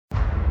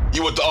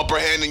You want the upper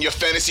hand in your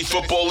fantasy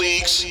football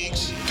leagues?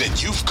 Then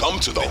you've come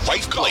to the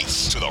right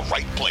place.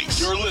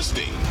 You're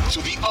listening to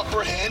the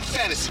Upper Hand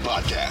Fantasy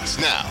Podcast.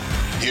 Now,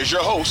 here's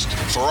your host,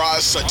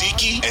 Faraz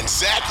Siddiqui and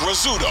Zach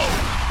Rizzuto.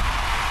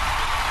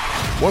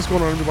 What's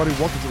going on, everybody?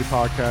 Welcome to the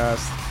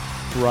podcast.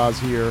 Faraz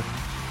here.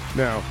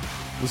 Now,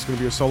 this is going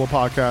to be a solo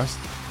podcast.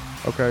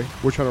 Okay,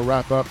 we're trying to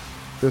wrap up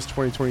this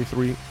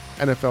 2023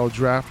 NFL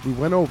Draft. We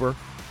went over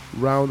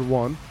round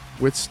one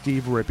with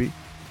Steve Rippey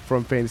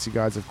from Fantasy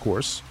Guides, of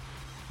course.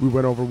 We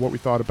went over what we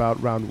thought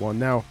about round one.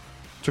 Now,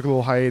 took a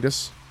little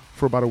hiatus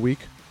for about a week,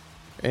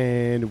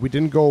 and we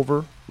didn't go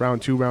over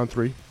round two, round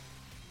three.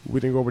 We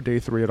didn't go over day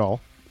three at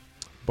all,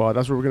 but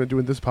that's what we're going to do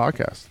in this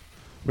podcast.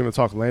 We're going to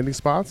talk landing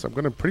spots. I'm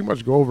going to pretty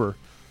much go over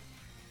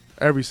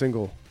every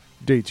single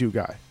day two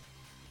guy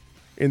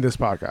in this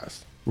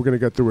podcast. We're going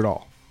to get through it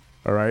all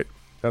right?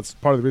 That's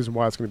part of the reason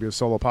why it's going to be a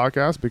solo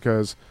podcast,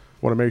 because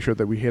I want to make sure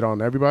that we hit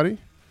on everybody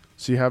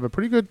so you have a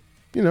pretty good,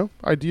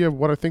 idea of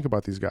what I think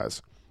about these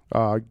guys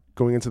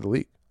going into the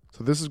league.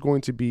 So this is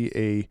going to be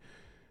a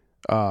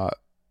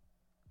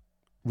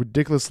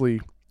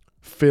ridiculously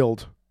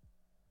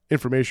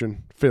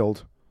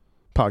information-filled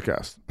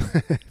podcast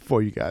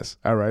for you guys.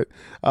 All right.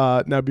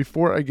 Now,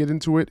 before I get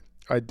into it,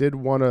 I did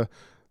want to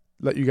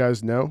let you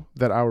guys know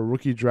that our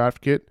rookie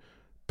draft kit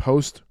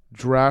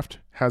post-draft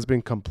has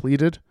been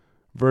completed.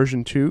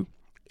 Version 2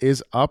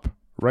 is up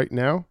right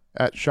now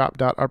at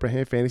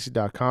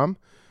shop.upperhandfantasy.com.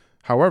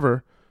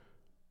 However,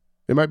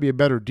 it might be a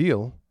better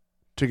deal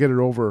to get it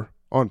over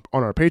on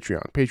our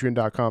Patreon,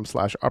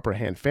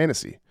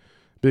 patreon.com/upperhandfantasy,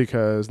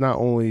 because not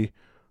only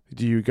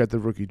do you get the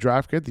rookie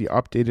draft kit, the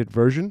updated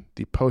version,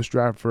 the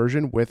post-draft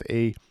version with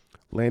a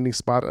landing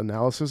spot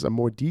analysis, a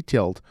more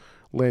detailed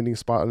landing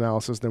spot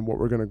analysis than what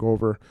we're going to go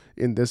over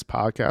in this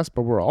podcast,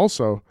 but we're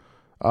also,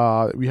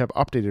 we have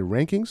updated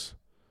rankings,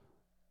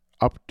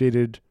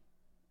 updated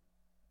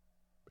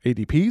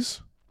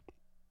ADPs.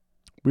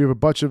 We have a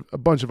bunch of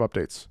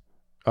updates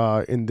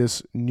in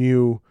this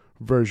new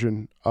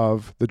version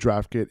of the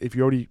draft kit. If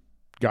you already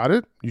got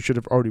it, you should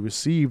have already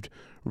received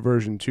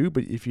version 2,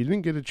 but if you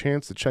didn't get a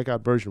chance to check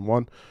out version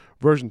 1,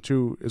 version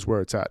 2 is where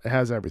it's at. It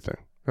has everything.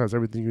 It has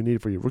everything you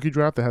need for your rookie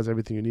draft. It has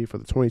everything you need for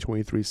the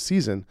 2023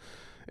 season,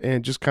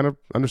 and just kind of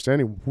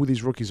understanding who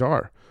these rookies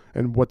are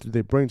and what did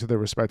they bring to their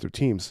respective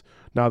teams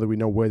now that we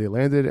know where they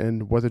landed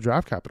and what the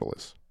draft capital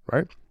is,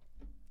 right?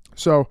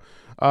 So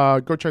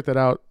go check that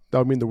out. That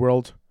would mean the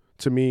world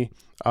to me.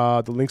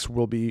 The links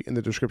will be in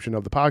the description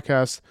of the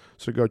podcast,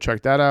 so go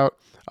check that out.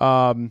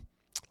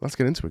 Let's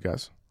get into it,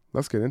 guys.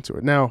 Let's get into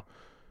it. Now,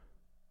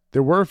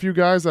 there were a few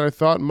guys that I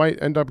thought might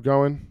end up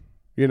going,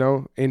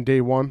 in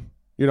day one,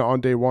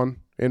 on day one,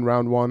 in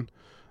round one.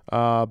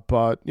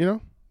 But,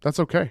 that's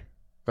okay.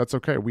 That's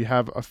okay. We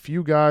have a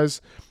few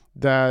guys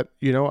that,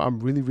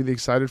 I'm really, really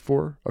excited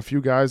for. A few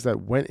guys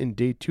that went in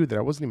day 2 that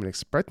I wasn't even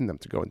expecting them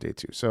to go in day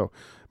 2. So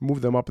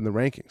move them up in the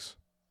rankings.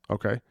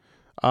 Okay.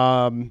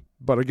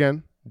 But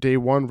again, day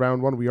 1,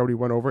 round 1, we already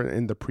went over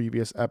in the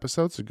previous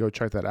episode. So go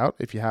check that out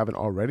if you haven't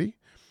already.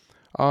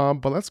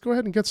 But let's go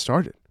ahead and get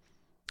started.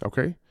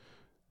 Okay.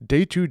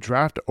 Day 2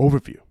 draft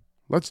overview.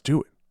 Let's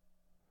do it.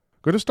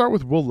 Going to start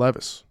with Will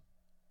Levis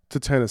to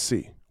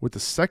Tennessee with the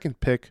second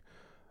pick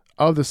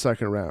of the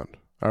second round.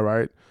 All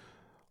right.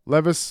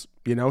 Levis,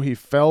 he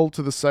fell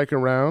to the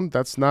second round.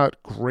 That's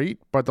not great,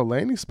 but the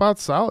landing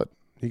spot's solid.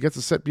 He gets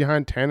to sit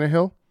behind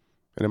Tannehill,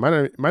 and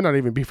it might not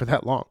even be for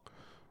that long,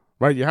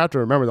 right? You have to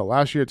remember that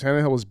last year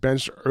Tannehill was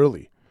benched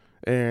early,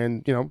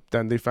 and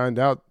then they found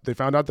out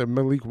that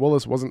Malik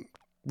Willis wasn't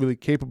really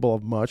capable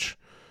of much.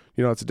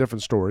 It's a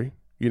different story,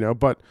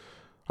 But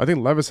I think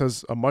Levis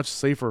has a much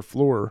safer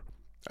floor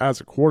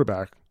as a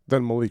quarterback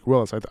than Malik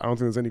Willis. I don't think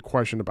there's any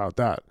question about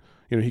that.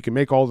 He can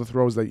make all the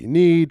throws that you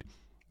need.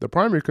 The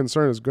primary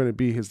concern is going to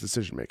be his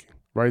decision-making,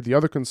 right? The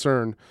other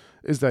concern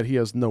is that he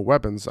has no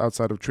weapons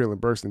outside of Treylon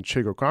Burks and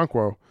Chig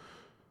Okonkwo.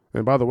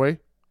 And by the way,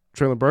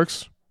 Treylon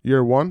Burks,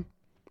 year 1,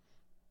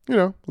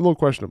 a little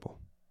questionable,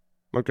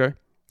 okay?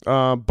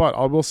 But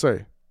I will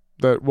say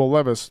that Will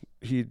Levis,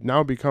 he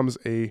now becomes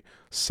a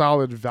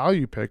solid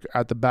value pick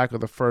at the back of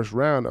the first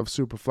round of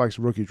Superflex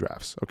rookie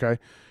drafts, okay?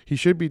 He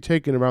should be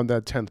taken around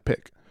that 10th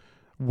pick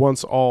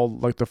once all,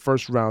 the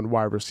first-round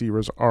wide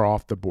receivers are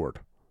off the board,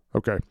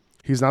 okay?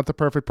 He's not the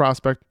perfect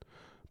prospect,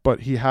 but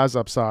he has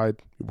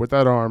upside with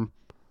that arm,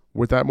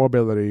 with that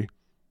mobility.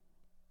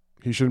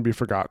 He shouldn't be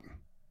forgotten.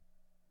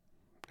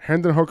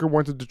 Hendon Hooker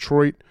went to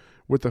Detroit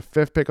with the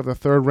 5th pick of the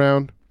 3rd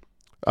round.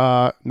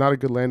 Not a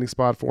good landing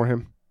spot for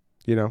him.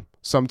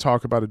 Some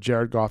talk about a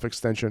Jared Goff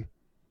extension,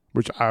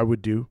 which I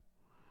would do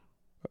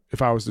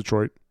if I was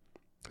Detroit,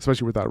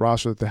 especially with that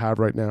roster that they have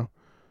right now.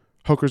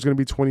 Hooker's going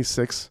to be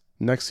 26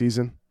 next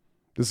season.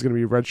 This is going to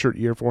be a redshirt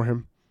year for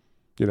him.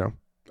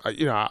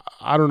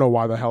 I don't know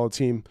why the hell a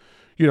team,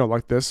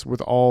 like this,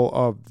 with all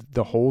of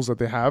the holes that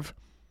they have.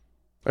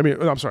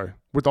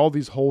 With all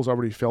these holes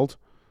already filled,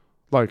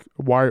 why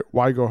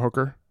go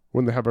Hooker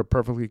when they have a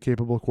perfectly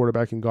capable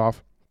quarterback in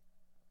Goff?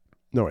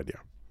 No idea.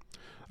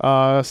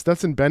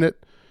 Stetson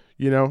Bennett,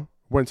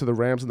 went to the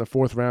Rams in the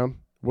 4th round.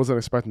 Wasn't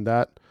expecting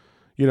that.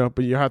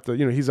 but you have to,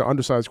 he's an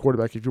undersized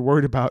quarterback. If you're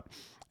worried about,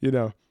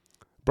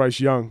 Bryce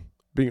Young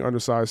being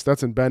undersized,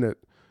 Stetson Bennett,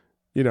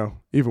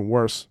 even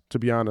worse, to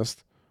be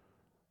honest.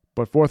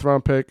 But 4th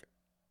round pick,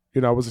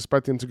 I was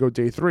expecting him to go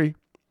day 3.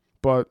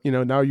 But,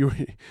 now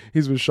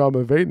he's with Sean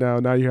McVay now.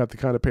 Now you have to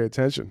kind of pay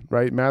attention,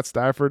 right? Matt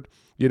Stafford,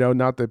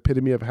 not the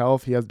epitome of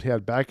health. He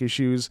had back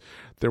issues.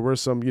 There were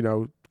some,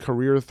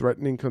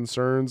 career-threatening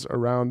concerns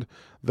around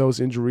those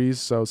injuries.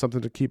 So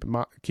something to keep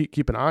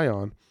an eye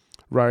on,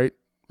 right?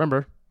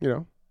 Remember,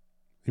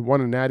 he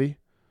won a natty,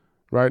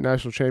 right?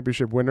 National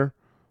championship winner.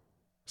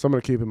 Something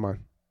to keep in mind,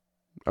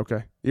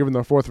 okay? Even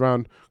though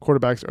 4th-round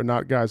quarterbacks are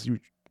not guys you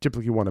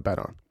typically want to bet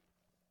on.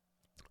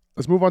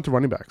 Let's move on to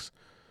running backs.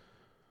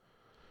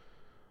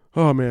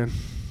 Oh, man.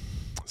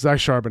 Zach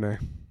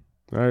Charbonnet.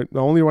 All right, the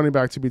only running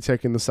back to be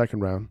taken in the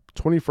 2nd round.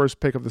 21st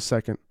pick of the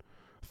 2nd.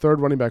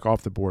 3rd running back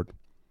off the board.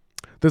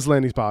 This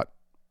landing spot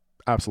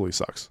absolutely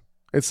sucks.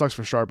 It sucks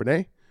for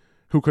Charbonnet,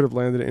 who could have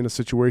landed in a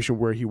situation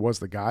where he was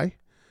the guy,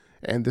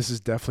 and this is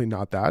definitely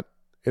not that.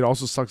 It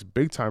also sucks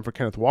big time for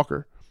Kenneth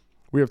Walker.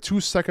 We have 2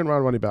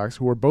 2nd-round running backs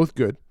who are both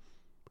good,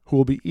 who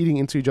will be eating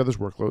into each other's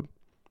workload.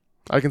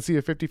 I can see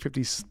a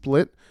 50-50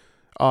 split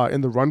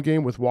in the run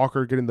game with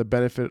Walker getting the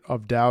benefit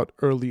of doubt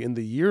early in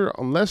the year,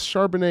 unless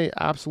Charbonnet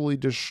absolutely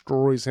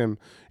destroys him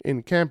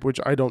in camp, which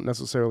I don't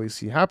necessarily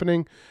see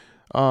happening.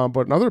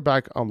 But another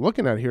back I'm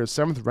looking at here is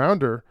 7th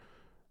rounder,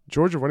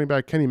 Georgia running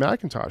back Kenny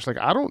McIntosh. Like,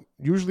 I don't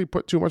usually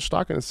put too much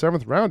stock in a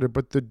 7th rounder,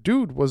 but the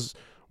dude was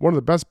one of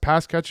the best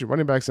pass-catching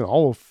running backs in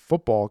all of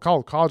football,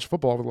 college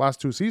football over the last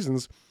 2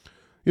 seasons.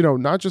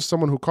 Not just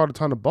someone who caught a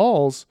ton of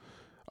balls,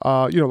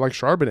 like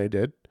Charbonnet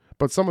did,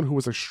 but someone who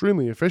was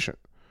extremely efficient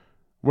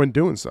when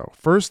doing so.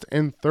 1st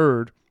and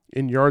 3rd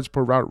in yards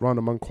per route run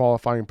among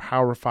qualifying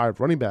Power 5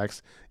 running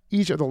backs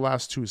each of the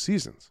last 2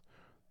 seasons.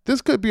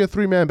 This could be a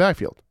 3-man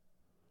backfield.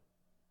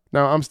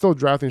 Now, I'm still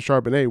drafting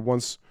Charbonnet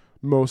once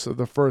most of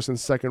the 1st and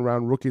 2nd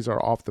round rookies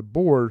are off the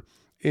board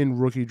in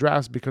rookie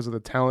drafts because of the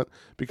talent,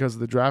 because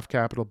of the draft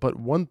capital. But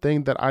one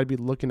thing that I'd be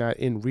looking at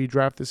in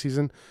redraft this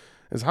season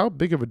is how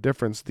big of a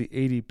difference the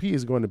ADP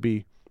is going to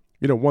be,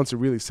 once it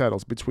really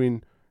settles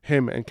between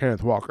him and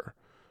Kenneth Walker.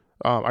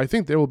 I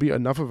think there will be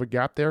enough of a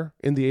gap there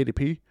in the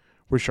ADP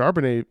where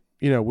Charbonnet,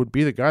 would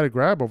be the guy to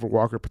grab over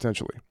Walker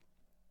potentially.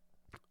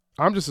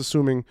 I'm just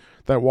assuming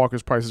that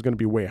Walker's price is going to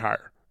be way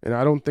higher. And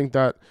I don't think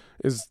that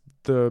is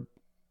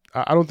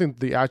I don't think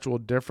the actual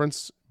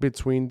difference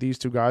between these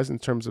 2 guys in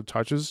terms of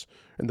touches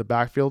in the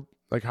backfield,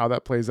 like how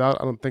that plays out,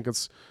 I don't think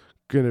it's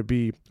going to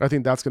be, I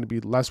think that's going to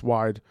be less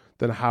wide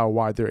than how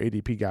wide their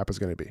ADP gap is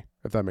going to be,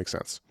 if that makes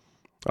sense.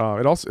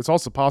 It's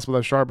also possible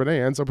that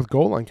Charbonnet ends up with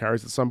goal line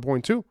carries at some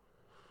point too.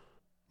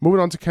 Moving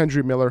on to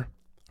Kendre Miller,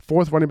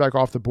 4th running back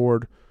off the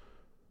board.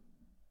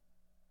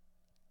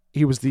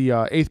 He was the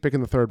 8th pick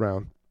in the 3rd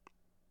round.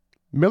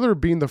 Miller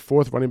being the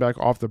 4th running back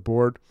off the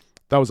board,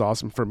 that was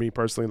awesome for me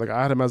personally. Like,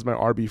 I had him as my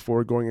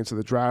RB4 going into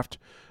the draft.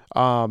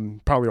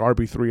 Probably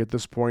RB3 at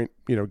this point,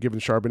 given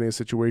Charbonnet's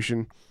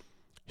situation.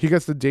 He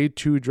gets the day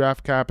 2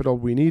 draft capital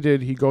we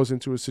needed. He goes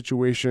into a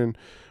situation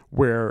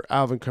where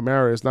Alvin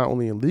Kamara is not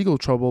only in legal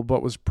trouble,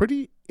 but was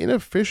pretty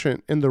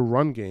inefficient in the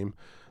run game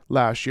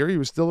last year. He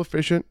was still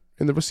efficient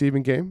in the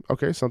receiving game.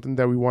 Okay, something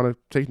that we want to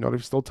take note of.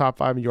 He's still top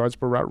 5 in yards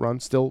per route run,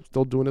 still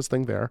doing his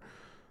thing there.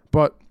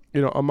 But,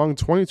 among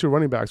 22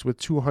 running backs with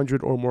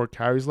 200 or more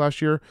carries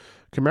last year,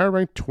 Kamara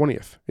ranked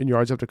 20th in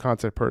yards after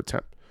contact per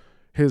attempt.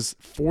 His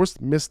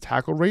forced missed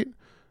tackle rate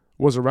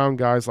was around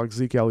guys like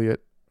Zeke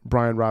Elliott,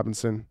 Brian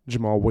Robinson,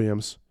 Jamal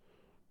Williams.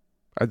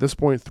 At this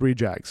point, 3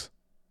 Jags,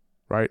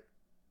 right?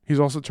 He's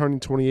also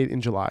turning 28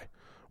 in July,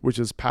 which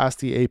is past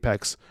the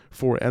apex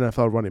for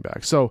NFL running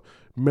backs. So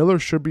Miller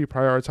should be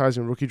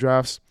prioritizing rookie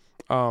drafts.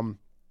 Like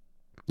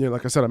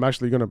I said, I'm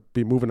actually going to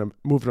be moving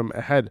him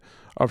ahead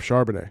of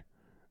Charbonnet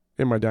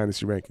in my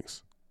dynasty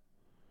rankings.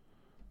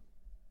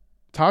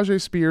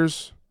 Tyjae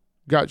Spears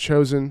got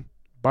chosen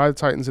by the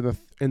Titans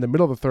in the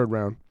middle of the 3rd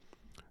round.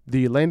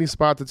 The landing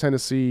spot to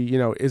Tennessee,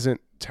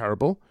 isn't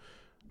terrible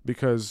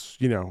because,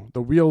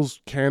 the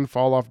wheels can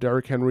fall off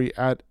Derrick Henry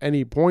at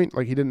any point.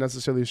 Like, he didn't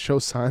necessarily show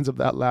signs of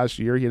that last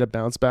year. He had a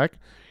bounce back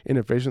in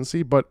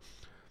efficiency, but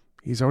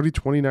he's already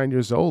 29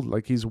 years old.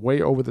 Like, he's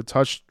way over the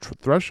touch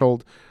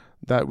threshold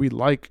that we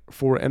like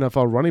for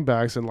NFL running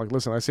backs. And, like,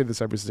 listen, I say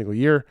this every single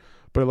year,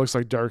 but it looks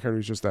like Derrick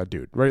Henry's just that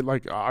dude, right?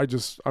 Like, I'm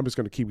just going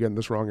to keep getting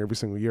this wrong every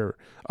single year.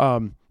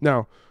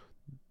 Now,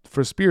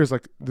 for Spears,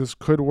 like, this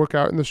could work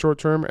out in the short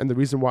term. And the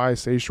reason why I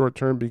say short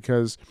term,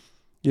 because,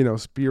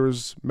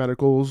 Spears'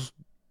 medicals,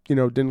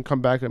 didn't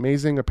come back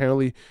amazing.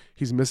 Apparently,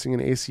 he's missing an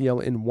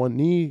ACL in one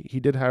knee.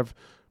 He did have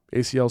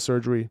ACL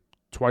surgery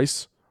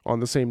twice on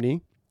the same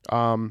knee.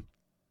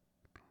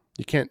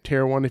 You can't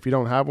tear one if you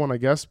don't have one, I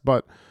guess.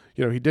 But,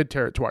 he did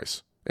tear it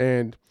twice.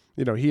 And,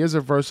 he is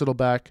a versatile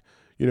back,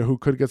 who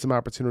could get some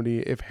opportunity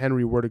if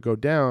Henry were to go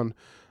down.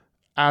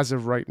 As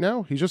of right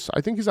now,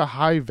 I think he's a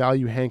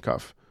high-value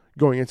handcuff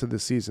going into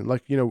this season.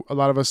 Like, a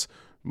lot of us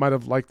might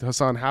have liked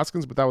Hassan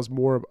Haskins, but that was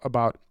more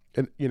about,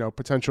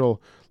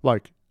 potential,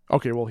 like,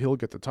 okay, well, he'll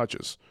get the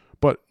touches.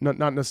 but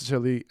not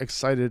necessarily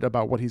excited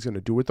about what he's going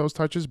to do with those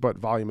touches, but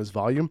volume is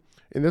volume.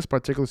 In this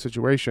particular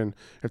situation,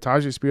 if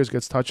Tyjae Spears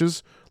gets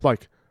touches,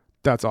 like,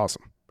 that's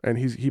awesome. And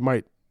he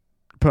might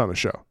put on a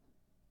show.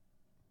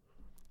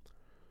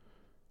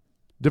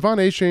 Devon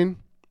Achane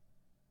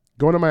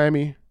going to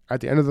Miami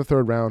at the end of the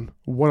third round.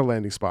 What a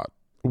landing spot.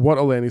 What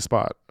a landing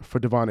spot for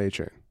Devon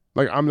Achane.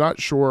 Like, I'm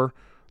not sure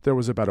there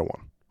was a better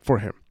one for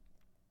him.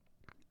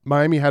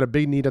 Miami had a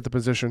big need at the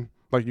position.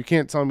 Like, you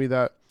can't tell me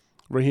that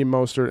Raheem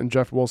Mostert and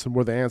Jeff Wilson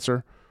were the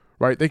answer,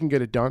 right? They can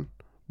get it done,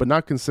 but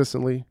not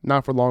consistently,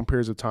 not for long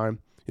periods of time.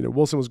 You know,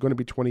 Wilson was going to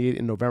be 28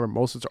 in November.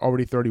 Mostert's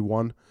already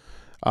 31.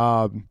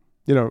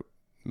 You know,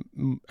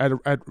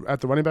 at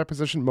the running back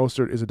position,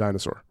 Mostert is a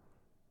dinosaur.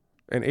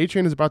 And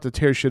Achane is about to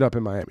tear shit up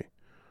in Miami.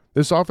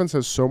 This offense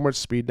has so much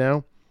speed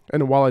now,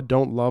 and while I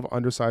don't love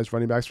undersized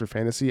running backs for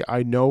fantasy,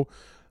 I know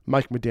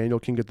Mike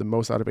McDaniel can get the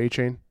most out of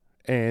Achane,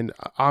 and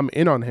I'm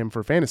in on him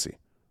for fantasy.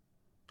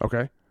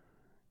 Okay?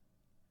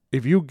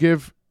 If you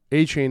give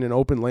Achane an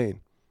open lane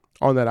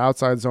on that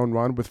outside zone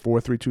run with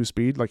 4.32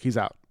 speed, like, he's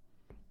out.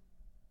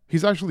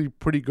 He's actually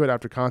pretty good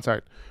after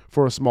contact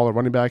for a smaller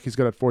running back. He's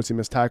good at forcing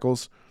missed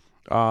tackles.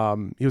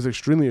 He was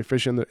extremely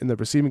efficient in the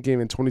receiving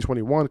game in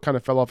 2021, kind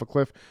of fell off a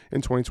cliff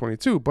in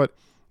 2022, but,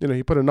 you know,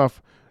 he put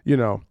enough, you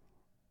know,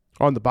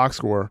 on the box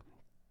score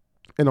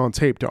and on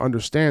tape to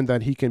understand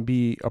that he can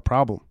be a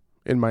problem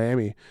in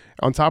Miami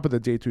on top of the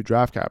day 2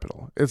 draft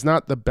capital. It's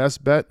not the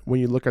best bet when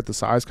you look at the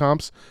size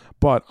comps,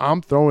 but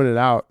I'm throwing it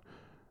out,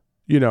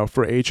 you know,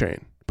 for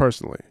Achane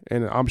personally,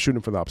 and I'm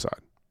shooting for the upside.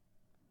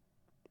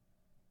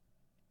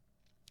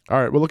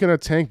 All right, we're looking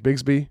at Tank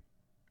Bigsby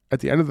at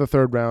the end of the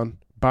third round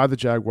by the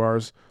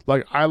Jaguars.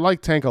 Like, I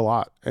like Tank a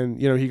lot,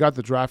 and, you know, he got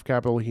the draft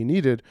capital he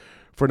needed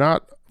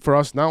for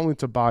us not only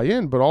to buy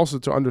in, but also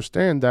to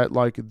understand that,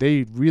 like,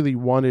 they really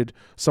wanted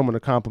someone to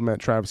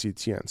complement Travis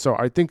Etienne. So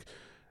I think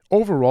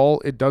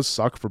overall it does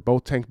suck for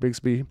both Tank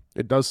Bigsby.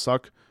 It does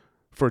suck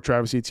for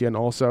Travis Etienne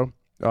also.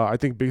 I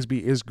think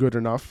Bigsby is good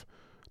enough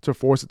to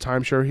force a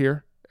timeshare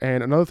here.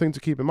 And another thing to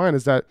keep in mind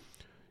is that,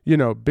 you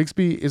know,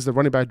 Bigsby is the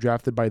running back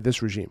drafted by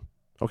this regime.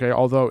 Okay,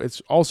 although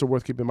it's also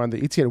worth keeping in mind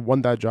that Etienne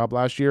won that job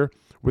last year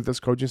with this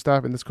coaching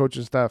staff, and this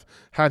coaching staff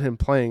had him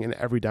playing in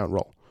every down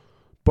role.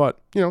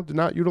 But, you know, did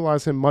not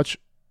utilize him much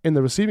in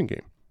the receiving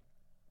game.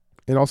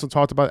 And also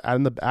talked about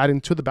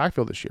adding to the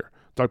backfield this year.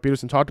 Doug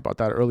Peterson talked about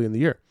that early in the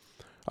year.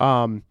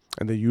 And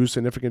they used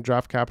significant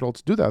draft capital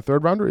to do that.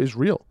 Third rounder is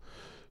real.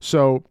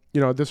 So,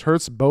 you know, this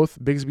hurts both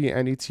Bigsby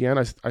and Etienne.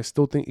 I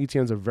still think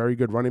Etienne's a very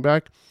good running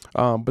back.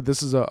 But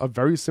this is a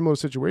very similar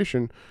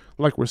situation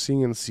like we're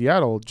seeing in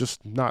Seattle,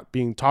 just not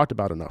being talked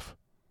about enough.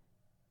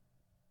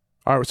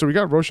 All right, so we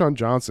got Roschon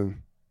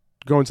Johnson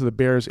going to the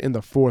Bears in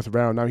the 4th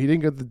round. Now, he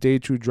didn't get the day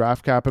 2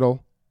 draft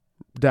capital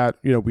that,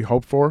 you know, we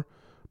hoped for,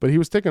 but he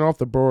was taken off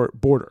the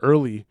board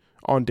early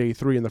on day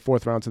 3 in the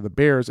 4th round to the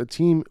Bears, a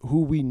team who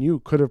we knew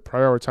could have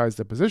prioritized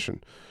the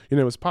position. You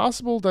know, it was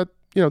possible that,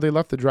 you know, they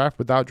left the draft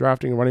without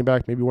drafting a running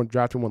back, maybe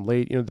drafting one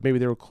late. You know, maybe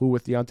they were cool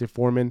with Deontay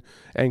Foreman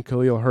and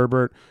Khalil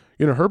Herbert.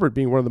 You know, Herbert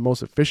being one of the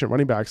most efficient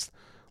running backs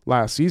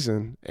last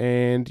season,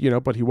 and, you know,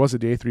 but he was a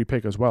day 3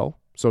 pick as well,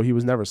 so he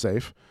was never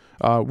safe.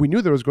 We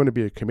knew there was going to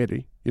be a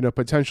committee, you know,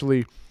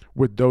 potentially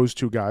with those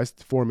two guys,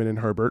 Foreman and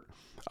Herbert,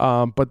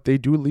 but they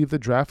do leave the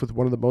draft with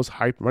one of the most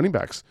hyped running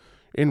backs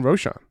in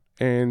Roschon,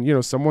 and, you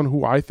know, someone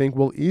who I think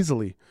will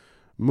easily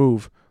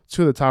move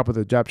to the top of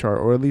the depth chart,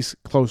 or at least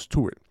close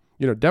to it.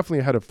 You know, definitely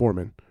ahead of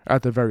Foreman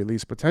at the very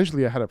least,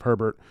 potentially ahead of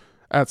Herbert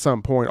at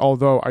some point,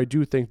 although I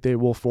do think they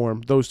will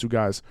form, those two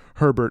guys,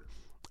 Herbert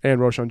and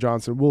Roschon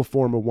Johnson, will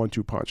form a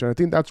 1-2 punch. And I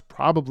think that's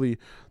probably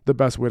the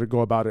best way to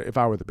go about it if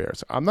I were the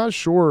Bears. I'm not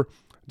sure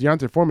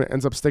Deontay Foreman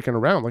ends up sticking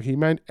around. Like, he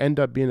might end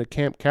up being a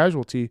camp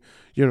casualty,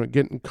 you know,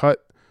 getting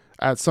cut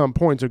at some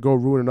point to go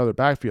ruin another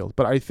backfield.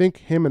 But I think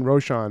him and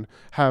Roschon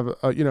have,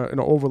 you know, an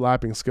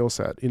overlapping skill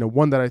set, you know,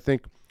 one that I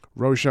think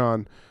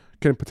Roschon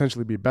can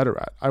potentially be better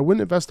at. I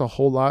wouldn't invest a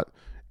whole lot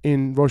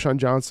in Roschon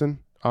Johnson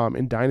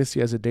in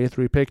Dynasty as a day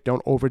 3 pick.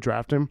 Don't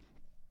overdraft him.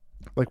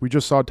 Like we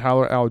just saw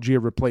Tyler Algier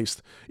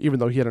replaced, even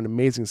though he had an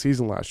amazing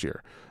season last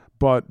year.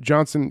 But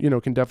Johnson, you know,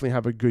 can definitely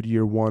have a good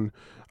year 1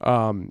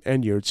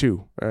 and year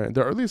 2.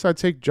 The earliest I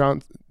take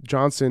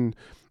Johnson,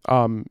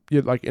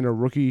 like in a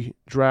rookie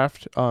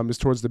draft, is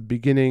towards the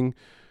beginning,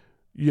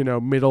 you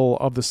know, middle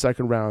of the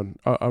 2nd round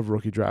of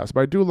rookie drafts.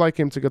 But I do like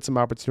him to get some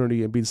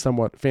opportunity and be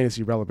somewhat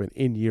fantasy relevant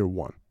in year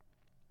 1.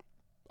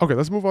 Okay,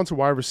 let's move on to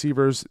wide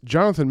receivers.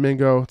 Jonathan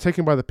Mingo,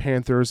 taken by the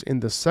Panthers in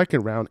the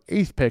 2nd round,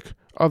 8th pick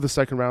of the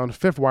 2nd round,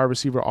 5th wide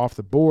receiver off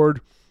the board.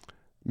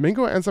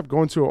 Mingo ends up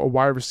going to a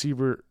wide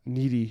receiver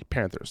needy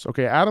Panthers.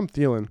 Okay, Adam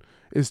Thielen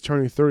is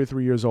turning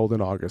 33 years old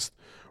in August.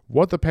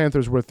 What the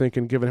Panthers were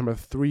thinking, giving him a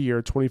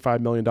 3-year, $25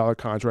 million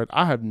contract,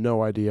 I have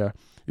no idea.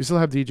 You still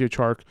have DJ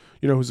Chark,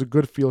 you know, who's a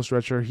good field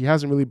stretcher. He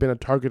hasn't really been a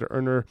target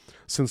earner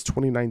since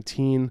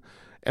 2019.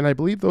 And I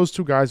believe those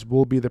two guys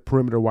will be the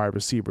perimeter wide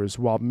receivers,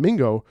 while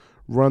Mingo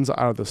runs out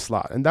of the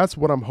slot. And that's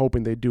what I'm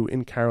hoping they do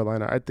in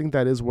Carolina. I think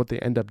that is what they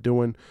end up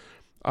doing.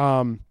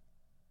 Again,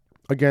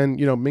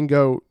 you know,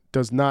 Mingo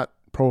does not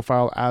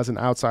profile as an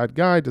outside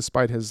guy.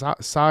 Despite his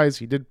size,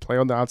 he did play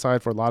on the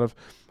outside for a lot of,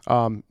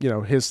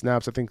 his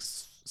snaps. I think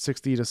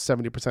 60 to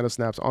 70% of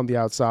snaps on the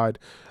outside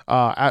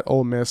at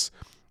Ole Miss.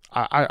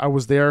 I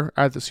was there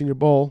at the Senior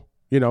Bowl,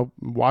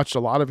 watched a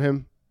lot of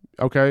him.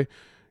 Okay.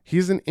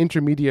 He's an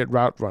intermediate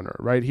route runner,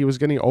 right? He was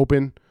getting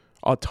open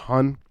a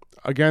ton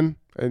again.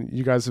 And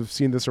you guys have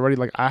seen this already.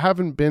 Like, I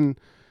haven't been,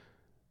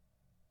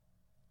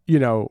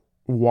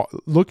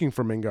 looking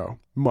for Mingo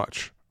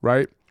much,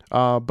 right?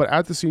 But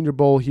at the Senior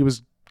Bowl, he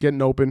was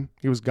getting open.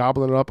 He was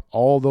gobbling up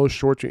all those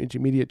short to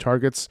intermediate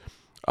targets.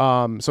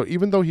 So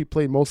even though he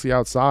played mostly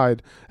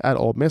outside at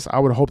Ole Miss, I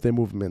would hope they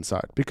move him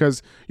inside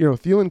because,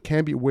 Thielen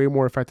can be way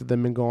more effective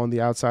than Mingo on the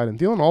outside. And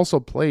Thielen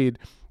also played,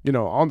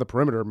 on the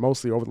perimeter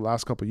mostly over the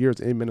last couple of years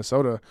in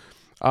Minnesota.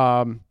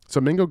 So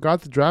Mingo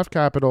got the draft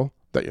capital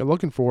that you're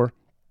looking for.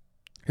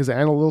 His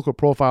analytical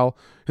profile,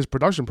 his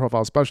production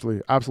profile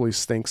especially, absolutely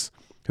stinks.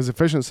 His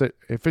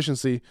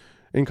efficiency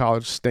in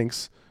college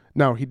stinks.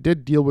 Now, he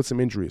did deal with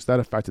some injuries. That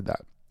affected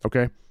that,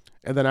 okay?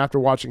 And then after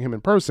watching him in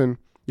person,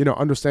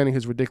 understanding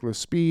his ridiculous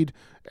speed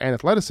and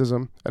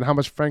athleticism and how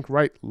much Frank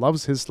Wright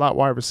loves his slot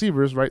wide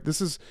receivers, right? This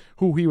is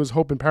who he was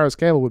hoping Paris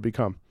Campbell would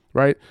become,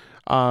 right?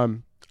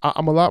 I'm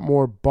a lot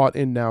more bought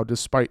in now,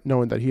 despite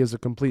knowing that he is a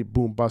complete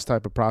boom-bust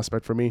type of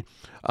prospect for me.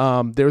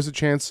 There's a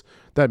chance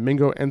that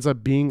Mingo ends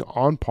up being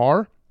on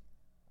par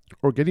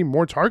or getting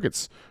more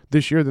targets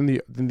this year than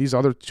these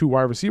other two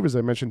wide receivers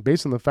I mentioned,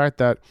 based on the fact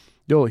that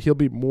he'll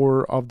be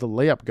more of the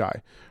layup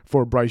guy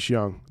for Bryce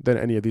Young than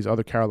any of these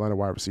other Carolina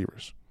wide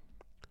receivers.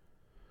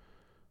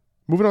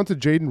 Moving on to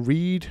Jayden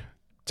Reed,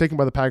 taken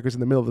by the Packers in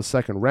the middle of the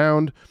second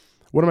round.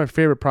 One of my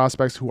favorite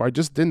prospects who I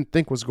just didn't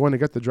think was going to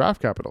get the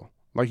draft capital.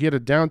 Like, he had a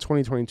down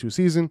 2022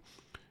 season,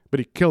 but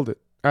he killed it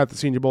at the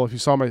Senior Bowl. If you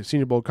saw my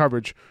Senior Bowl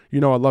coverage, I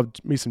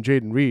loved me some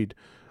Jayden Reed.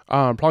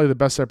 Probably the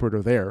best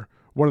separator there.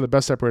 One of the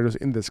best separators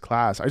in this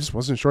class. I just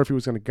wasn't sure if he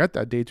was going to get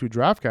that day 2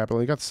 draft capital.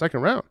 He got the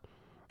second round.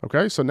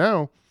 Okay, so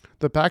now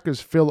the Packers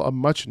fill a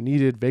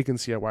much-needed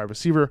vacancy at wide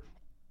receiver.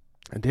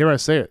 And dare I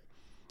say it,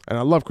 and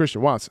I love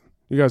Christian Watson.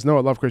 You guys know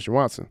I love Christian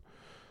Watson.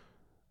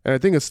 And I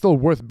think it's still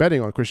worth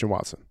betting on Christian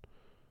Watson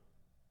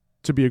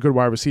to be a good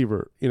wide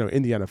receiver,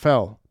 in the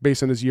NFL,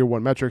 based on his year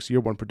 1 metrics, year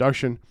 1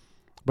 production.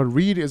 But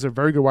Reed is a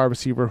very good wide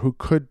receiver who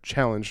could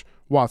challenge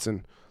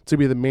Watson to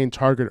be the main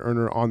target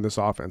earner on this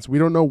offense. We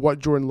don't know what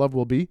Jordan Love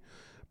will be,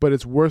 but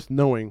it's worth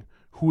knowing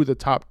who the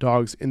top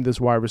dogs in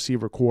this wide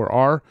receiver core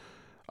are.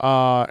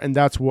 And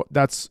that's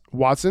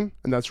Watson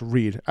and that's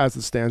Reed as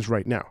it stands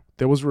right now.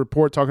 There was a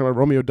report talking about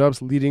Romeo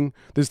Doubs leading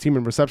this team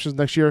in receptions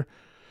next year.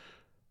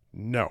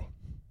 No.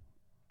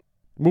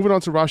 Moving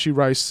on to Rashee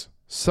Rice,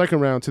 second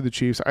round to the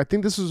Chiefs. I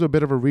think this was a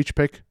bit of a reach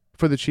pick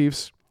for the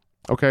Chiefs.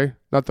 Okay,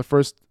 not the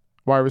first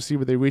wide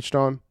receiver they reached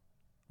on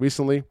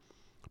recently,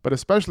 but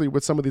especially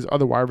with some of these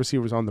other wide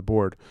receivers on the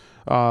board.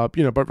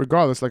 But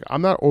regardless,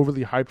 I'm not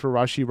overly hyped for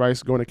Rashee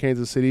Rice going to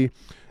Kansas City.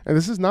 And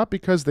this is not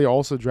because they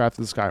also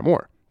drafted Sky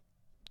Moore,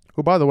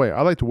 who, by the way,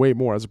 I liked way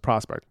more as a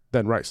prospect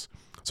than Rice.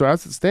 So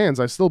as it stands,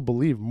 I still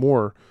believe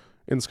more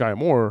in Sky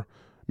Moore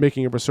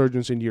making a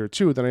resurgence in year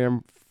 2 than I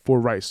am for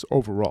Rice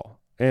overall.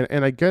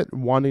 And I get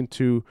wanting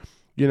to,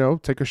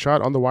 take a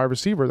shot on the wide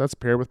receiver that's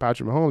paired with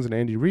Patrick Mahomes and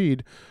Andy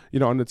Reid,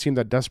 on the team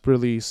that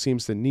desperately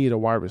seems to need a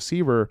wide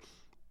receiver.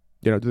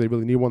 Do they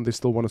really need one? They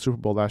still won a Super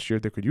Bowl last year.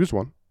 They could use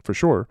one for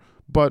sure.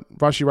 But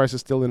Rashee Rice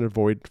is still in a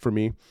void for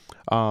me.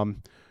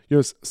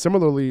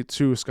 Similarly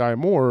to Sky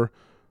Moore,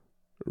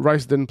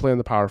 Rice didn't play in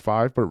the Power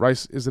 5, but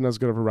Rice isn't as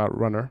good of a route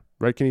runner,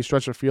 right? Can he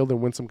stretch a field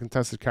and win some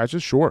contested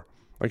catches? Sure.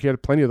 He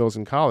had plenty of those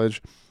in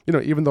college,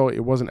 even though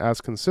it wasn't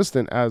as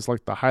consistent as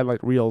the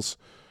highlight reels,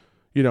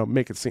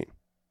 make it seem.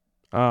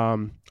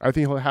 I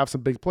think he'll have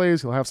some big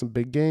plays. He'll have some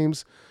big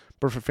games.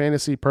 But for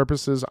fantasy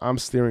purposes, I'm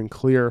steering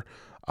clear.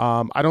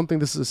 I don't think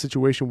this is a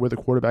situation where the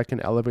quarterback can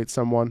elevate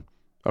someone,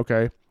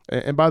 okay?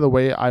 And by the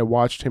way, I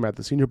watched him at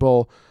the Senior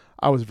Bowl.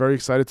 I was very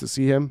excited to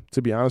see him,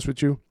 to be honest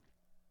with you.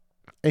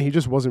 And he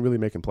just wasn't really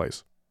making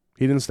plays.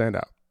 He didn't stand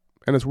out.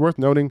 And it's worth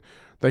noting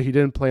that he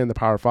didn't play in the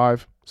Power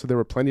 5, so there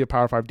were plenty of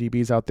Power 5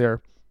 DBs out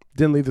there.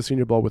 Didn't leave the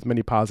Senior Bowl with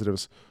many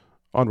positives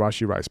on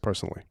Rashee Rice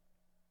personally.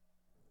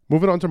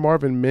 Moving on to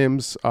Marvin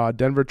Mims,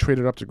 Denver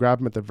traded up to grab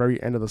him at the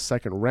very end of the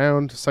second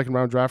round. Second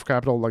round draft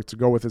capital, like to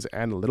go with his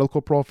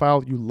analytical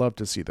profile. You love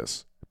to see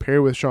this.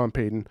 Pair with Sean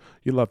Payton,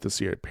 you love to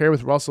see it. Pair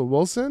with Russell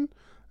Wilson,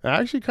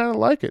 I actually kind of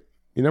like it.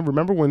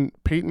 Remember when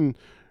Payton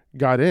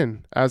got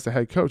in as the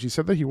head coach, he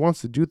said that he wants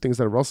to do things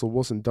that Russell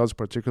Wilson does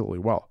particularly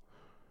well.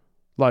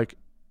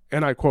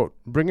 And I quote,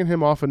 bringing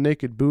him off a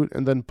naked boot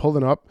and then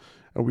pulling up,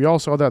 and we all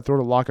saw that throw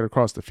to Lockett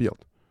across the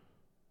field.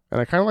 And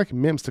I kind of like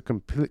Mims to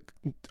complete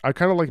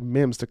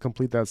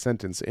that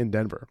sentence in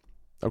Denver.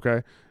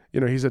 Okay,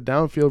 he's a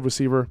downfield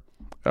receiver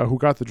who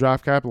got the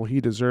draft capital he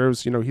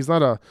deserves. He's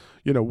not a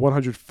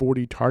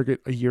 140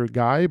 target a year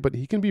guy, but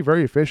he can be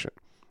very efficient.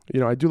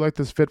 I do like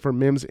this fit for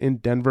Mims in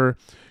Denver.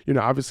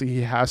 Obviously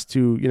he has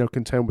to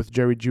contend with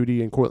Jerry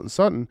Jeudy and Courtland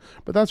Sutton,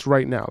 but that's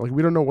right now.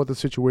 We don't know what the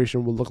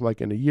situation will look like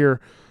in a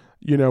year.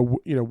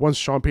 Once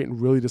Sean Payton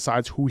really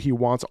decides who he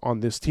wants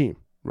on this team.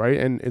 right?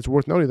 And it's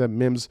worth noting that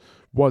Mims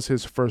was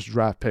his first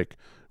draft pick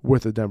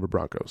with the Denver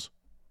Broncos.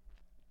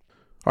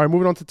 All right,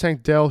 moving on to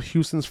Tank Dell,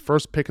 Houston's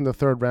first pick in the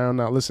third round.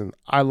 Now, listen,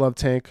 I love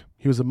Tank.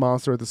 He was a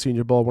monster at the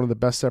Senior Bowl, one of the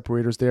best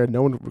separators there.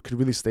 No one could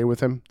really stay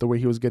with him the way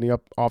he was getting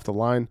up off the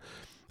line.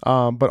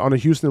 But on a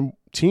Houston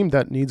team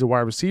that needs a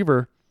wide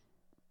receiver,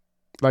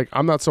 like,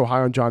 I'm not so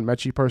high on John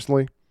Mechie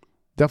personally.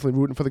 Definitely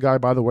rooting for the guy,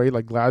 by the way.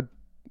 Like, glad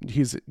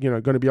he's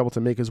going to be able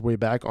to make his way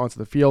back onto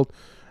the field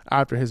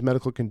after his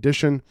medical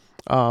condition.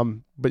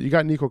 But you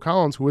got Nico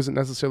Collins, who isn't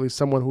necessarily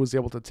someone who was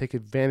able to take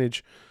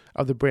advantage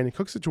of the Brandon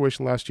Cook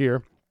situation last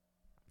year.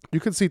 You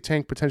could see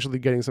Tank potentially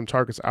getting some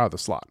targets out of the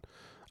slot.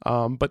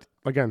 But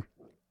again,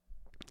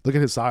 look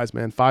at his size,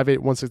 man. 5'8",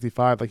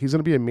 165. Like, he's going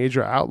to be a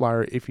major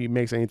outlier if he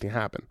makes anything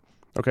happen.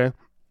 Okay?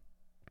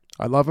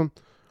 I love him.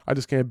 I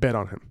just can't bet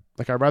on him.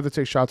 Like, I'd rather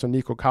take shots on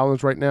Nico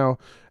Collins right now.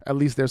 At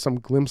least there's some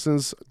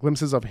glimpses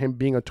of him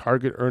being a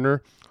target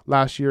earner.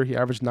 Last year, he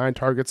averaged 9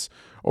 targets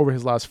over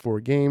his last 4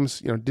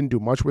 games. Didn't do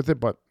much with it,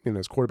 but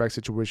his quarterback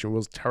situation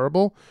was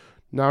terrible.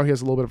 Now he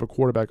has a little bit of a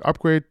quarterback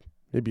upgrade.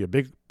 Maybe a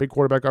big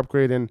quarterback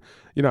upgrade. And,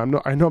 I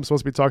know I'm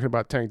supposed to be talking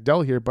about Tank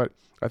Dell here, but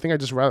I think I'd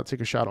just rather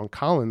take a shot on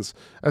Collins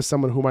as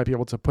someone who might be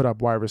able to put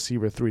up wide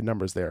receiver 3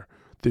 numbers there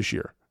this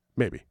year.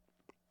 Maybe.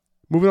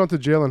 Moving on to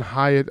Jalen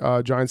Hyatt,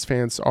 Giants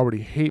fans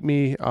already hate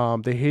me.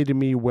 They hated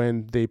me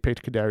when they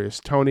picked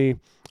Kadarius Toney.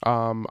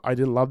 I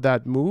didn't love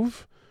that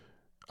move.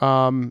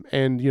 And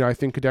I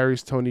think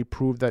Kadarius Toney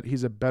proved that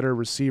he's a better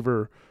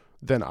receiver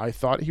than I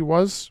thought he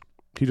was.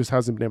 He just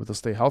hasn't been able to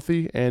stay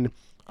healthy. And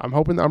I'm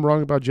hoping that I'm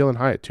wrong about Jalen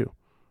Hyatt too.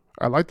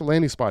 I like the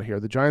landing spot here.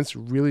 The Giants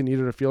really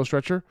needed a field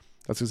stretcher.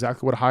 That's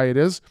exactly what Hyatt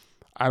is.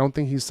 I don't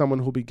think he's someone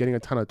who'll be getting a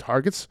ton of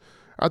targets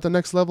at the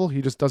next level.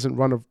 He just doesn't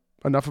run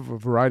enough of a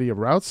variety of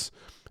routes.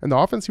 And the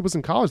offense he was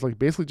in college, like,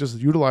 basically just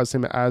utilized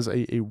him as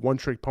a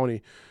one-trick pony,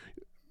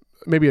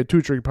 maybe a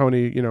two-trick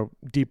pony,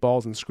 deep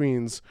balls and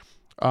screens.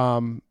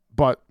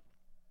 But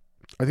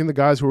I think the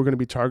guys who are going to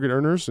be target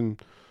earners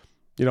and,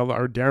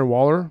 are Darren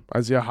Waller,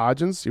 Isaiah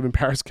Hodgins, even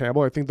Paris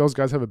Campbell, I think those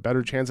guys have a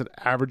better chance at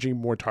averaging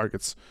more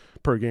targets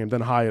per game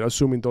than Hyatt,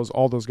 assuming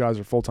all those guys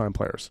are full-time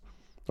players.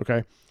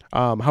 Okay?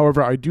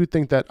 However, I do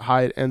think that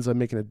Hyatt ends up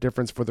making a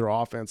difference for their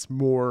offense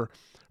more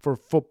for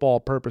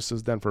football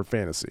purposes than for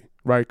fantasy,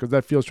 right? Because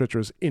that field stretcher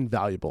is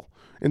invaluable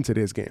in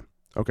today's game.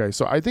 Okay,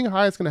 so I think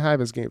Hyatt's going to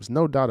have his games,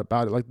 no doubt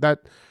about it. Like,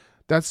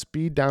 that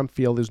speed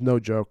downfield is no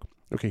joke.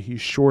 Okay,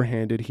 he's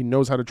sure-handed. He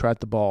knows how to track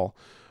the ball.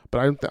 But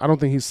I don't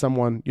think he's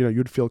someone,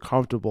 you'd feel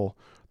comfortable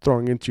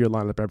throwing into your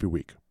lineup every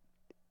week.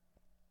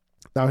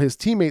 Now, his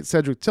teammate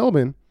Cedric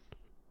Tillman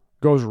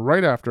goes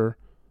right after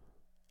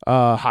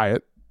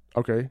Hyatt,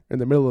 okay, in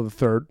the middle of the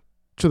third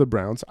to the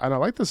Browns. And I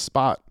like this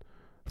spot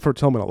for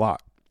Tillman a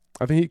lot.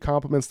 I think he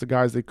complements the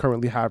guys they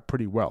currently have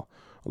pretty well.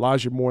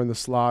 Elijah Moore in the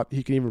slot.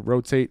 He can even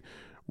rotate.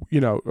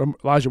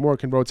 Elijah Moore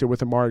can rotate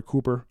with Amari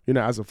Cooper,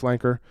 as a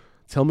flanker.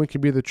 Tillman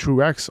can be the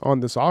true X on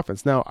this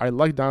offense. Now, I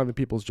like Donovan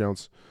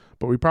Peoples-Jones,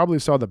 but we probably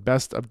saw the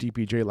best of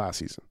DPJ last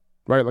season,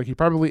 right? Like, he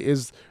probably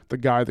is the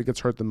guy that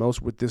gets hurt the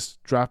most with this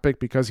draft pick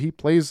because he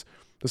plays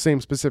the same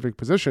specific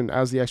position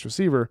as the X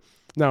receiver.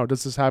 Now,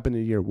 does this happen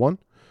in year 1?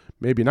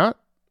 Maybe not.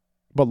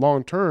 But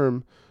long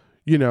term,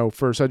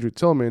 for Cedric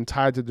Tillman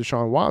tied to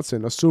Deshaun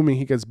Watson, assuming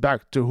he gets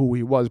back to who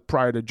he was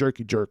prior to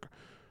Jerky Jerk,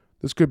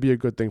 this could be a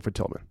good thing for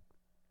Tillman.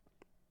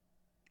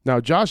 Now,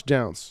 Josh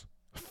Downs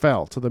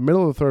fell to the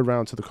middle of the third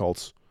round to the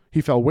Colts. He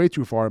fell way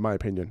too far, in my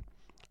opinion.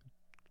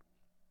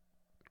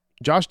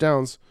 Josh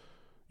Downs,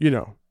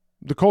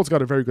 the Colts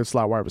got a very good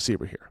slot wide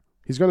receiver here.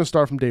 He's going to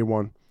start from day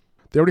 1.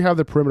 They already have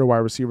the perimeter wide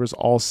receivers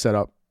all set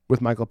up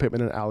with Michael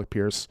Pittman and Alec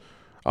Pierce.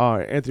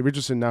 Anthony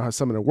Richardson now has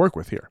someone to work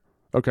with here.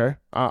 Okay,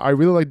 I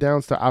really like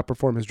Downs to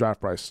outperform his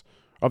draft price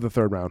of the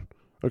third round.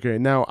 Okay,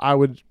 now I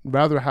would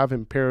rather have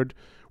him paired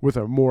with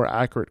a more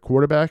accurate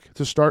quarterback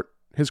to start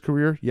his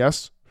career.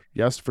 Yes,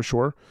 for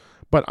sure.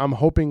 But I'm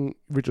hoping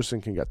Richardson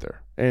can get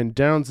there. And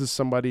Downs is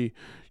somebody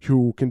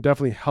who can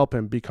definitely help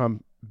him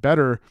become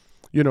better,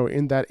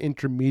 in that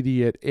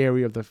intermediate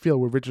area of the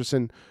field where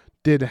Richardson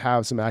did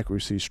have some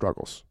accuracy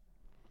struggles.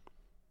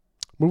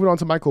 Moving on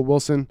to Michael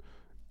Wilson,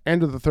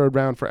 end of the third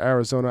round for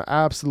Arizona.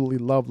 Absolutely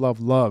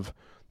love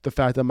the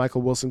fact that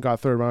Michael Wilson got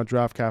third round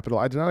draft capital.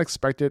 I did not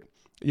expect it.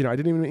 I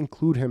didn't even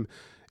include him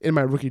in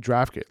my rookie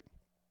draft kit,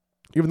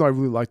 even though I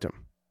really liked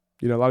him.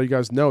 A lot of you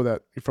guys know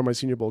that from my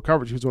Senior Bowl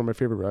coverage, he was one of my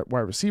favorite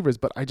wide receivers,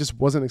 but I just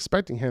wasn't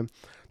expecting him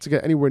to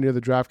get anywhere near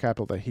the draft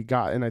capital that he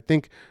got. And I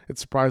think it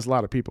surprised a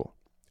lot of people.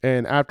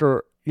 And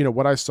after,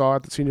 what I saw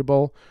at the Senior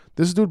Bowl,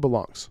 this dude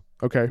belongs,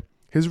 okay?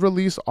 His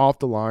release off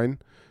the line,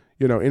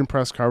 in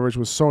press coverage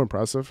was so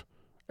impressive.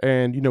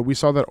 And, we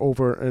saw that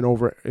over and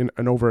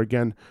over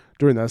again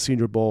during that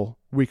Senior Bowl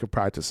week of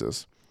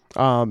practices.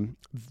 He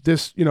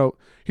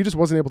just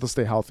wasn't able to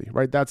stay healthy,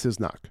 right? That's his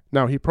knock.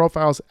 Now, he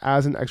profiles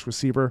as an X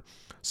receiver.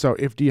 So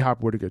if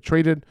D-Hop were to get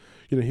traded,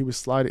 he would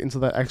slide into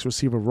that X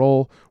receiver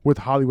role with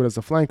Hollywood as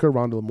a flanker,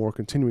 Rondale Moore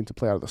continuing to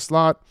play out of the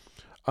slot.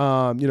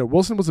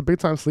 Wilson was a big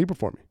time sleeper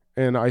for me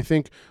And I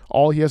think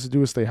all he has to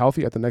do is stay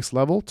healthy at the next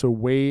level to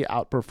way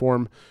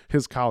outperform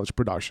his college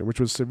production, which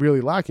was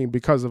severely lacking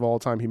because of all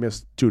the time he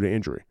missed due to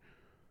injury.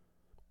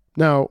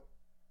 Now,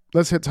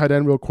 let's hit tight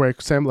end real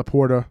quick. Sam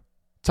Laporta,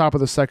 top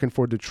of the second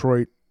for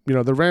Detroit.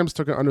 The Rams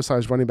took an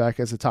undersized running back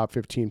as a top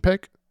 15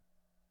 pick.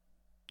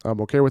 I'm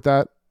okay with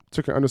that.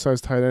 Took an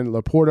undersized tight end,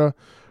 Laporta,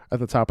 at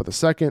the top of the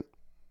second.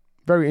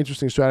 Very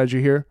interesting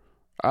strategy here.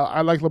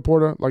 I like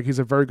Laporta. Like, he's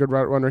a very good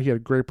route runner. He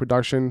had great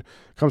production.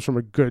 Comes from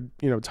a good,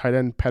 tight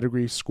end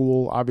pedigree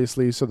school,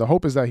 obviously. So the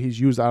hope is that he's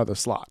used out of the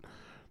slot.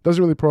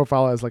 Doesn't really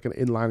profile as like an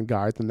inline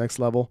guy at the next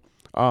level.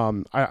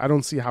 I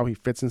don't see how he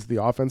fits into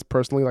the offense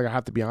personally. Like, I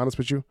have to be honest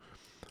with you.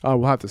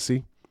 We'll have to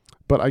see.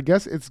 But I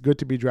guess it's good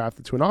to be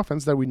drafted to an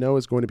offense that we know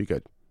is going to be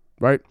good,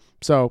 right?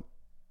 So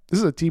this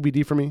is a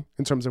TBD for me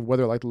in terms of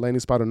whether I like the landing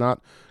spot or not.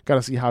 Got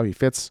to see how he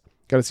fits.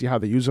 Got to see how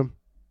they use him.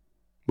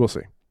 We'll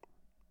see.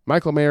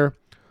 Michael Mayer,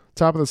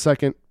 top of the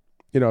second,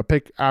 a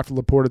pick after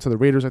Laporta to the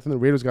Raiders. I think the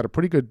Raiders got a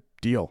pretty good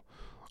deal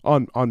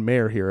on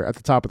Mayer here at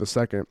the top of the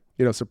second.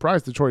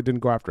 Surprised Detroit didn't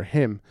go after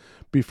him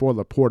before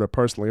Laporta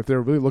personally, if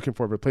they're really looking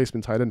for a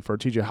replacement tight end for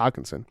TJ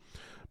Hockenson.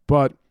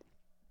 But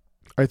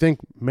I think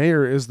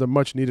Mayer is the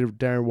much-needed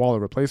Darren Waller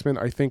replacement.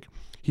 I think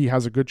he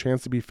has a good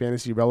chance to be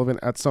fantasy relevant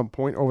at some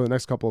point over the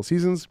next couple of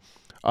seasons.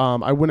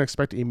 I wouldn't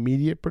expect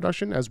immediate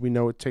production, as we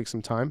know it takes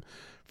some time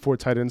for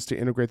tight ends to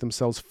integrate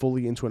themselves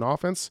fully into an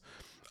offense.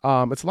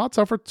 It's a lot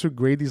tougher to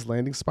grade these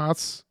landing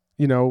spots,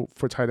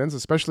 for tight ends,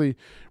 especially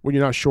when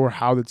you're not sure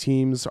how the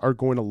teams are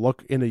going to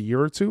look in a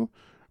year or two,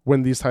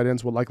 when these tight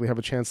ends will likely have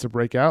a chance to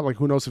break out. Like,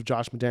 who knows if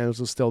Josh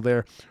McDaniels is still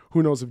there?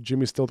 Who knows if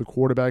Jimmy's still the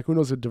quarterback? Who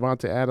knows if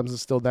Devontae Adams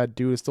is still that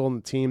dude, is still on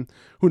the team?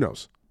 Who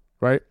knows,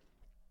 right?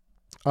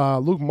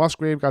 Luke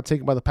Musgrave got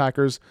taken by the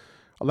Packers,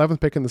 11th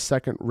pick in the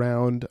second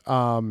round.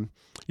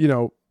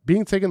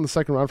 Being taken in the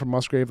second round from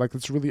Musgrave, like,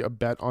 it's really a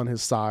bet on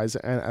his size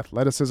and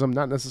athleticism,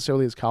 not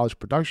necessarily his college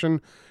production.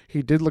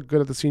 He did look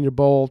good at the Senior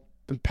Bowl.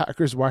 And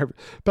Packers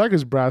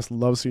brass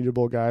loves Senior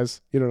Bowl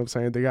guys. You know what I'm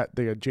saying? They got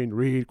Jane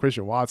Reed,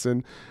 Christian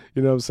Watson.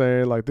 You know what I'm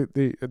saying? Like,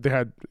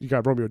 you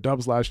got Romeo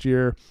Doubs last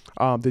year.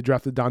 They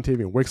drafted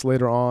Dontavian Wicks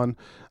later on.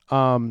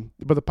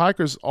 But the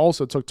Packers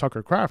also took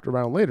Tucker Kraft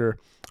around later,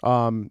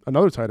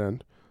 another tight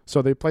end.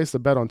 So they placed a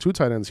bet on two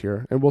tight ends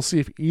here, and we'll see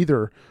if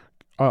either,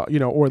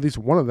 or at least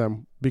one of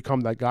them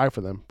become that guy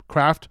for them.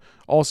 Kraft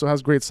also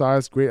has great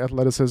size, great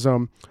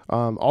athleticism,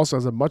 also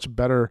has a much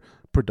better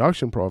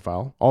production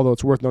profile, although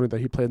it's worth noting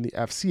that he played in the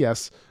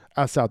FCS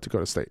at South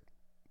Dakota State.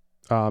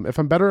 If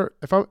I'm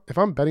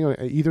betting on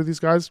either of these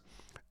guys,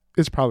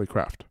 it's probably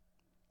Kraft.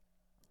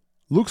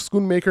 Luke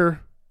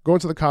Schoonmaker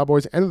going to the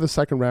Cowboys, end of the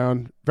second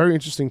round. Very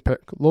interesting pick,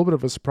 a little bit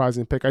of a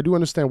surprising pick. I do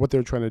understand what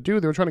they're trying to do.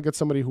 They were trying to get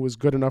somebody who is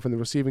good enough in the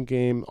receiving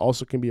game,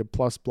 also can be a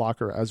plus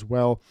blocker as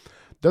well.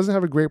 Doesn't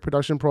have a great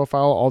production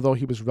profile, although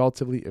he was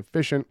relatively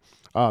efficient.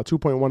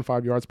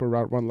 2.15 yards per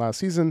route run last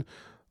season.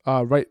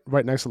 Right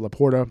next to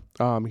Laporta.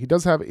 He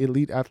does have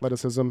elite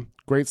athleticism,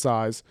 great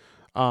size.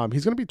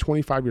 He's going to be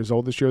 25 years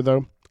old this year,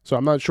 though, so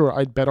I'm not sure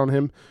I'd bet on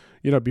him,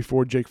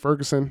 before Jake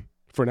Ferguson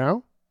for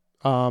now.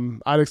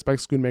 I'd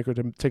expect Schoonmaker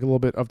to take a little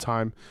bit of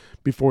time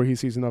before he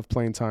sees enough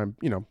playing time,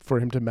 for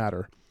him to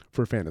matter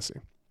for fantasy.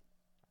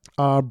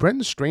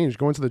 Brenton Strange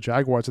going to the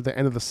Jaguars at the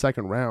end of the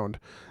second round.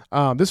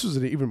 This was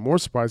an even more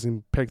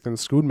surprising pick than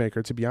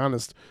Schoonmaker, to be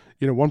honest.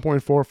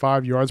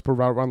 1.45 yards per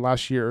route run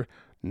last year.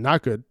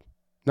 Not good.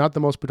 Not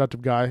the most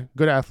productive guy.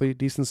 Good athlete,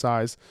 decent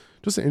size.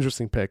 Just an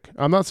interesting pick.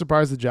 I'm not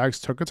surprised the Jags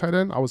took a tight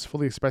end. I was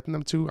fully expecting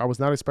them to. I was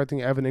not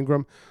expecting Evan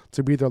Ingram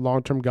to be their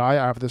long-term guy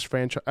after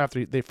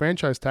they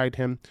franchise tagged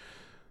him.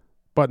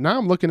 But now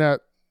I'm looking at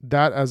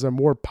that as a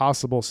more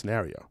possible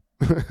scenario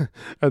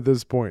at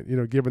this point,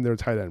 given their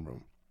tight end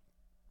room.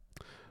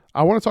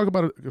 I want to talk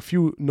about a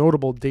few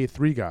notable day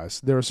 3 guys.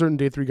 There are certain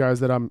day 3 guys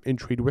that I'm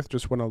intrigued with.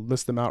 Just want to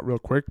list them out real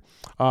quick.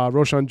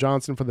 Roschon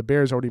Johnson for the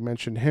Bears, already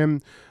mentioned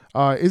him.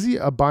 Izzy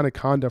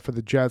Abanikanda for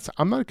the Jets.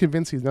 I'm not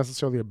convinced he's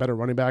necessarily a better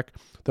running back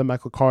than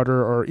Michael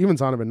Carter or even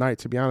Zonovan Knight,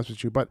 to be honest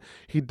with you, but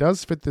he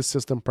does fit this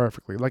system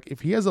perfectly. Like, if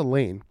he has a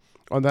lane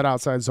on that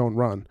outside zone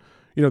run,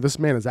 this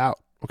man is out,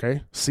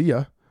 okay? See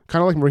ya.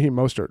 Kind of like Raheem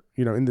Mostert,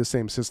 in the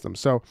same system.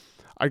 So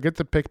I get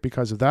the pick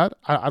because of that.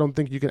 I don't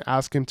think you can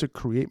ask him to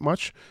create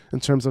much in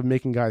terms of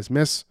making guys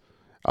miss,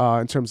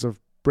 in terms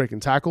of breaking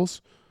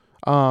tackles.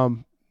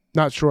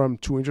 Not sure I'm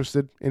too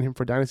interested in him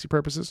for dynasty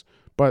purposes,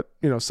 but,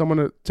 someone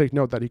to take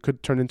note that he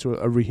could turn into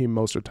a Raheem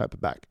Mostert type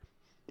of back.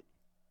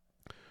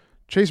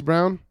 Chase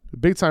Brown, a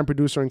big-time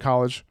producer in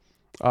college,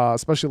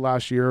 especially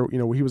last year.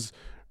 He was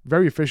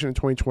very efficient in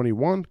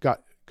 2021,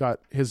 got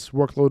his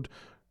workload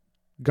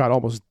got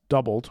almost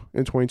doubled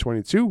in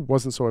 2022.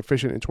 Wasn't so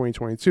efficient in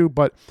 2022,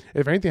 but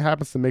if anything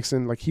happens to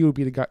Mixon, like, he would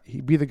be the guy.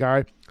 He'd be the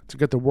guy to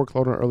get the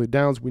workload on early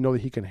downs. We know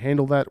that he can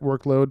handle that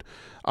workload.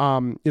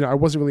 I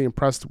wasn't really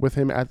impressed with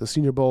him at the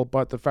Senior Bowl,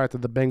 but the fact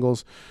that the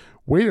Bengals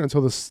waited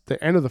until the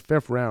end of the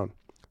 5th round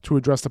to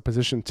address the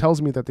position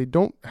tells me that they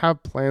don't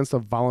have plans to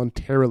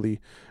voluntarily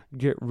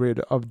get rid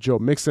of Joe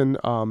Mixon.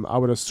 I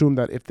would assume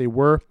that if they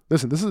were,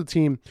 this is a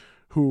team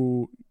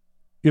who,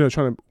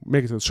 trying to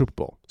make it to the Super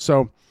Bowl.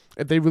 So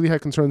if they really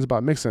had concerns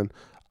about Mixon,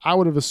 I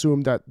would have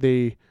assumed that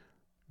they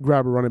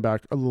grab a running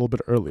back a little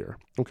bit earlier.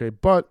 Okay,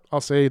 but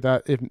I'll say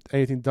that if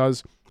anything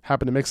does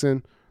happen to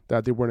Mixon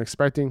that they weren't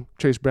expecting,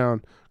 Chase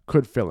Brown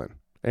could fill in,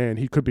 and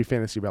he could be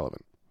fantasy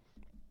relevant.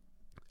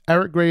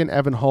 Eric Gray and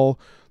Evan Hull,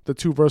 the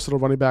two versatile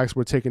running backs,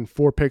 were taking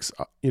 4 picks,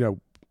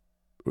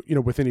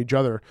 within each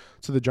other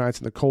to the Giants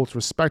and the Colts,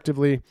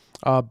 respectively.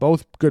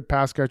 Both good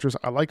pass catchers.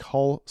 I like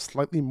Hull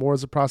slightly more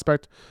as a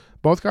prospect.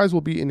 Both guys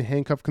will be in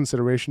handcuff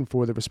consideration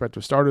for their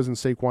respective starters in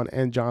Saquon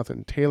and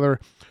Jonathan Taylor.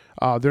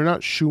 They're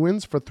not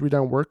shoo-ins for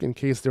 3-down work in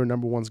case their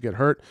number ones get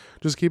hurt.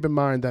 Just keep in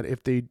mind that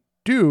if they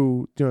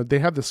do, they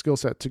have the skill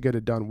set to get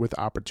it done with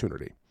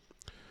opportunity.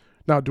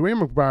 Now,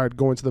 DeWayne McBride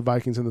going to the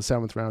Vikings in the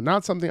 7th round,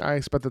 not something I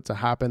expected to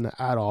happen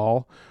at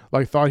all.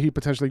 Thought he'd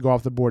potentially go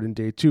off the board in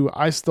day 2.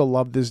 I still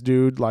love this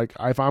dude.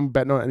 If I'm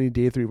betting on any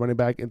day 3 running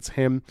back, it's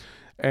him,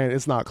 and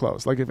it's not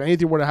close. If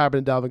anything were to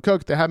happen to Dalvin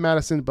Cook, they have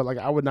Madison, but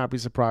I would not be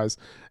surprised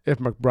if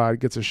McBride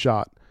gets a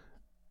shot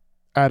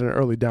at an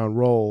early down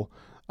role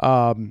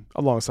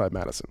alongside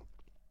Madison.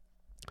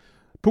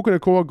 Puka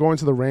Nacua going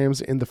to the Rams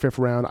in the 5th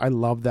round. I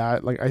love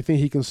that. I think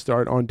he can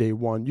start on day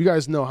 1. You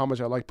guys know how much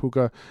I like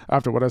Puka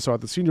after what I saw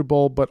at the Senior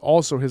Bowl, but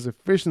also his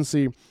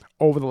efficiency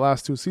over the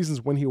last 2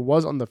 seasons when he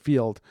was on the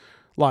field,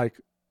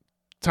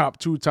 top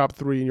 2, top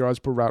 3 in yards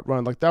per route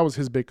run. That was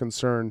his big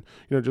concern,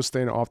 just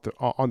staying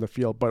on the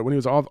field. But when he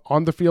was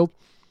on the field,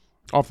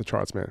 off the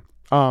charts, man.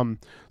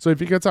 So if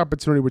he gets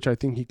opportunity, which I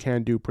think he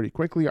can do pretty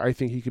quickly, I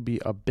think he could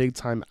be a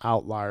big-time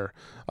outlier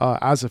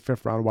as a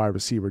 5th-round wide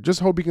receiver.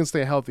 Just hope he can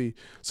stay healthy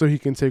so he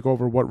can take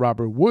over what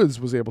Robert Woods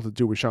was able to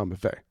do with Sean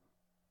McVay.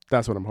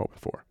 That's what I'm hoping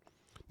for.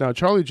 Now,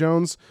 Charlie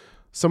Jones,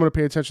 someone to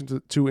pay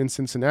attention to in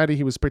Cincinnati.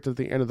 He was picked at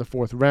the end of the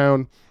 4th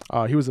round.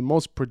 He was the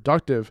most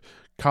productive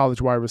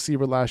college wide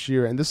receiver last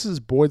year, and this is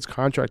Boyd's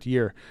contract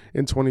year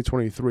in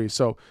 2023.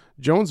 So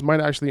Jones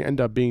might actually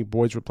end up being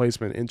Boyd's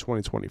replacement in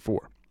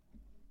 2024.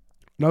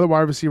 Another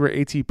wide receiver,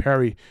 A.T.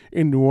 Perry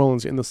in New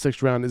Orleans in the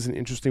 6th round, is an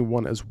interesting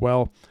one as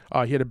well.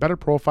 He had a better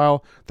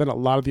profile than a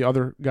lot of the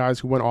other guys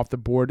who went off the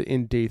board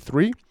in day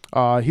 3.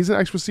 He's an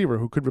ex-receiver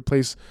who could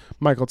replace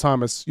Michael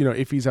Thomas,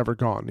 if he's ever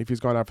gone. If he's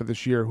gone after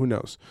this year, who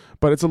knows?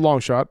 But it's a long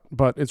shot,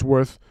 but it's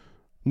worth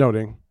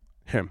noting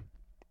him.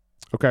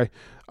 Okay?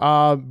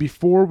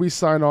 Before we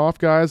sign off,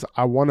 guys,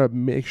 I want to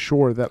make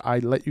sure that I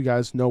let you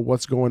guys know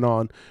what's going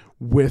on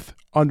with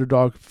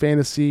Underdog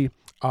Fantasy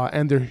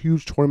and their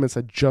huge tournaments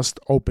that just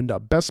opened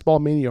up. Best Ball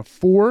Mania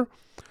 4,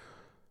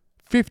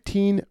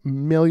 $15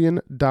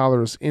 million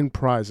in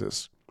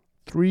prizes.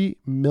 $3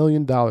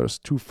 million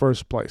to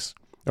first place.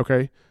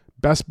 Okay?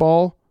 Best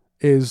Ball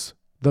is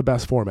the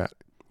best format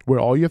where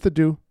all you have to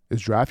do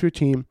is draft your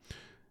team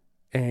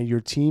and your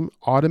team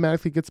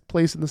automatically gets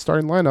placed in the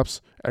starting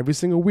lineups every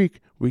single week,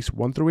 weeks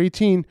 1 through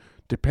 18,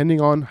 depending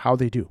on how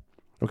they do.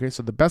 Okay?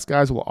 So the best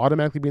guys will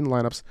automatically be in the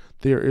lineups.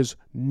 There is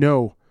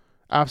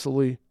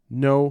absolutely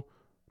no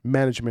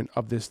management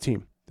of this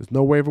team. There's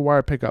no waiver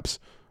wire pickups.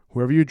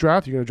 Whoever you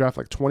draft, you're going to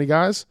draft 20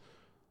 guys,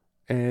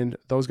 and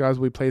those guys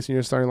will be placed in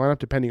your starting lineup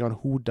depending on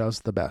who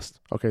does the best.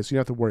 Okay, so you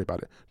don't have to worry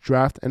about it.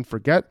 Draft and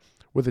forget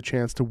with a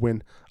chance to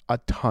win a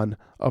ton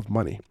of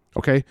money.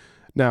 Okay,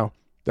 now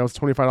that was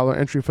 $25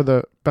 entry for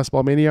the Best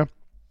Ball Mania.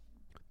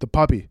 The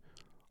Puppy,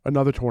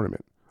 another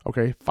tournament.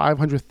 Okay,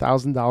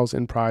 $500,000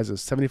 in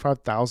prizes,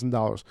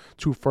 $75,000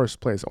 to first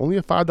place. Only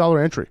a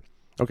 $5 entry.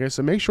 Okay,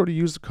 so make sure to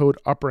use the code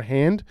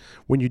UPPERHAND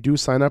when you do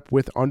sign up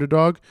with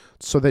Underdog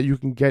so that you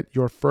can get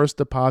your first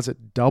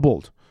deposit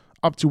doubled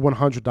up to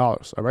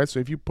 $100. All right, so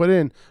if you put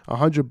in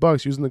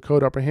 $100 using the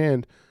code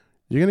UPPERHAND,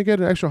 you're gonna get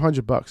an extra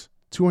 $100,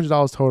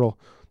 $200 total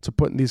to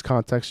put in these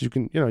contexts. You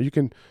can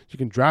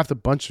draft a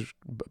bunch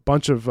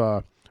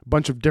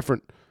of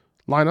different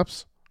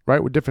lineups,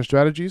 right, with different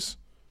strategies,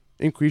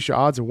 increase your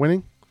odds of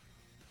winning.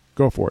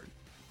 Go for it.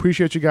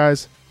 Appreciate you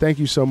guys. Thank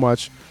you so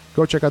much.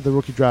 Go check out the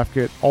Rookie Draft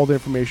Kit. All the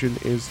information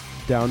is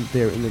down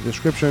there in the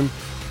description.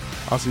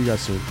 I'll see you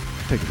guys soon.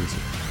 Take it easy.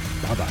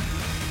 Bye-bye.